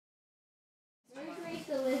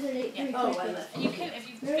The lizard ate three crickets. You can, if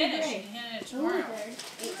you finish, you can hand it tomorrow.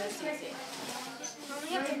 That's easy.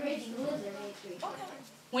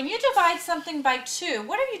 When you divide something by 2,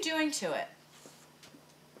 what are you doing to it?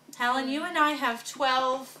 Helen, you and I have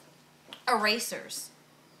 12 erasers,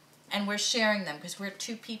 and we're sharing them because we're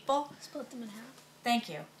 2 people. Split them in half. Thank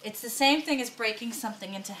you. It's the same thing as breaking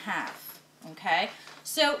something into half, okay?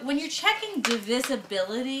 So when you're checking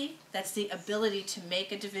divisibility, that's the ability to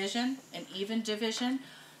make a division, an even division,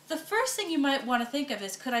 the first thing you might want to think of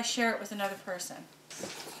is, could I share it with another person?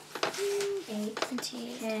 8,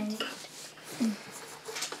 10,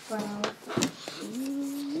 12.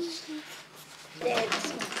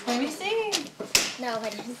 Let me see. No, I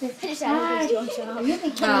didn't finish that.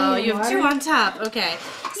 Oh, you have 2 on top. Okay.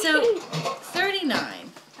 So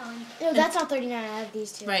 39. No, that's not 39. I have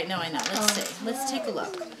these 2. Right, no, I know. Let's see. Let's take a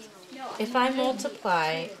look. If I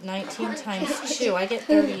multiply 19 times 2, I get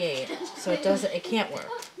 38. So it can't work.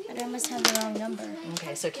 I must have the wrong number.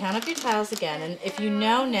 Okay, so count up your tiles again. And if you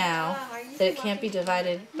know now that it can't be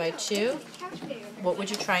divided by 2, what would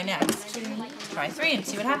you try next? Try 3 and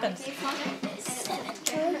see what happens.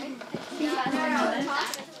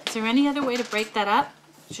 Is there any other way to break that up?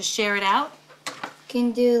 Just share it out?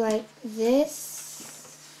 Can do like this.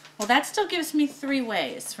 Well, that still gives me 3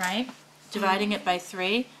 ways, right? Dividing it by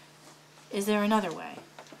 3. Is there another way?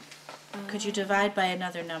 Could you divide by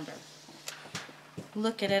another number?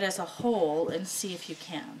 Look at it as a whole and see if you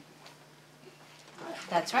can.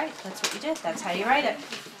 That's right. That's what you did. That's how you write it.